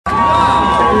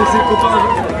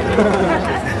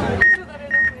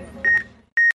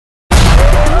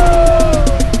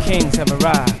Kings have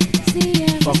arrived.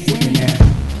 Fuck with me now.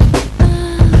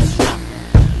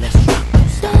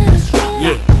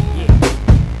 Yeah.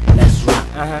 Let's rock.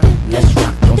 Let's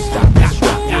rock. Don't stop. Let's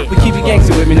rock. Yeah. But keep it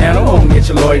gangster with me now. Don't hold me at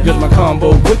your lawyer. Cause my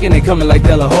combo quick and they coming like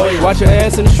De La Hoya. Watch your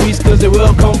ass in the streets cause they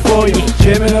will come for you.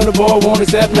 Chairman of the board won't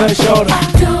accept nothing shorter.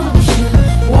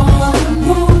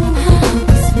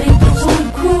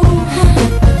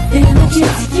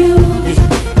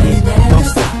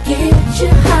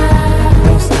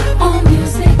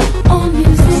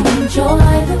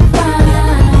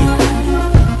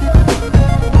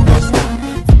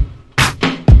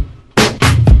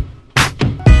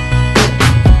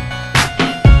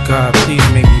 God, please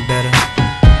make me better.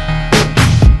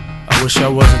 I wish I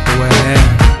wasn't the way I am.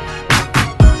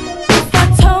 If I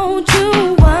told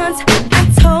you once, I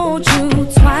told you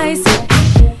twice.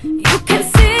 You can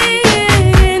see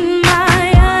it in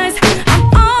my eyes. I'm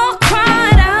all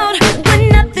cried out with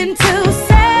nothing to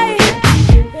say.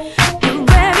 You're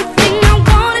everything I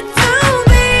wanted to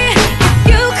be. If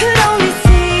you could only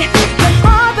see that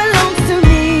all belongs to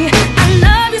me. I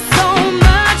love you so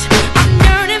much. I'm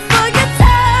yearning for your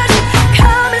touch.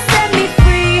 Come and set me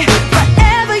free.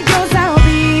 Forever yours I'll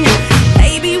be.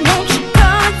 Baby, won't you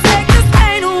come and take this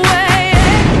pain away?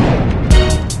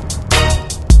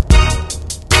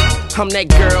 I'm that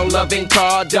girl loving,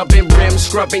 car dubbing, rim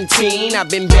scrubbing teen. I've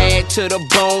been bad to the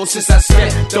bone since I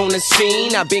stepped on the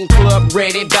scene. I've been club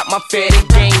ready, got my fatty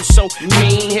game so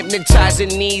mean. Hypnotizing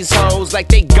these hoes like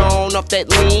they gone off that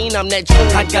lean. I'm that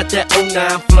I got that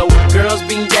 09 flow. Girls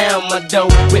beam down my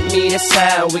dough. With me, that's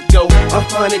how it go.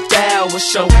 100,000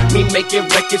 show. Me making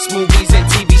records, movies, and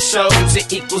TV shows.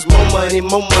 It equals more money,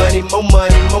 more money, more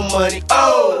money, more money.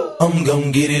 Oh! I'm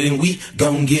gon' get it and we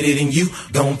gon' get it and you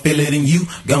gon' feel it and you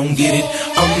gon' get it.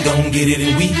 I'm gon' get it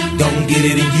and we gon' get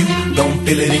it and you gon'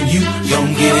 feel it and you gon'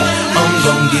 get it. I'm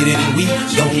gon' get it and we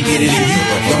gon' get it and you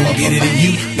gon' get it and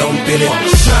you gon' feel it.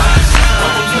 I'ma shine,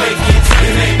 I'ma make it.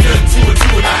 It ain't nothing to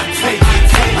it, I take it.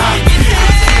 I get it,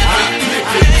 I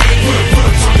click it. Put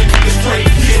a tongue in the straight,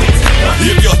 get it.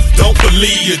 If you don't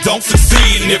believe, you don't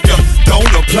succeed. And if you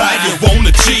don't apply, you won't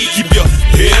achieve. Keep your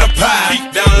head up high, feet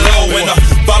down low, and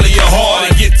follow your heart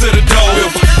and get to the door.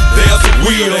 If there's a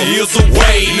will, there is a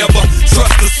way. Never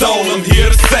trust the soul, I'm here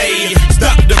to say.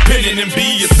 Stop depending and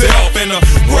be yourself. And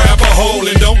grab a hold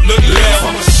and don't look left.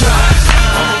 I'ma shine,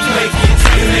 I'ma make it.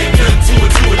 It ain't nothing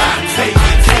to it, I take it.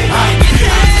 I get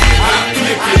it, I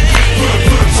click it.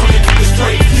 Put a tongue in the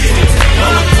straight, get it.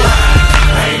 On the grind,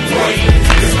 I ain't waiting.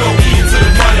 There's no end to the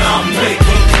money I'm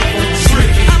making.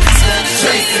 Tricky,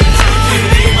 chasing, get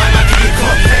it in, might not get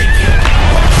caught taking.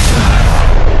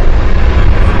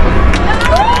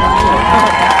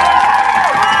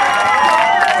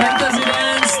 Fantasy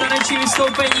Dance, taneční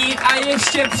vystoupení a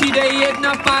ještě přijde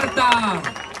jedna parta.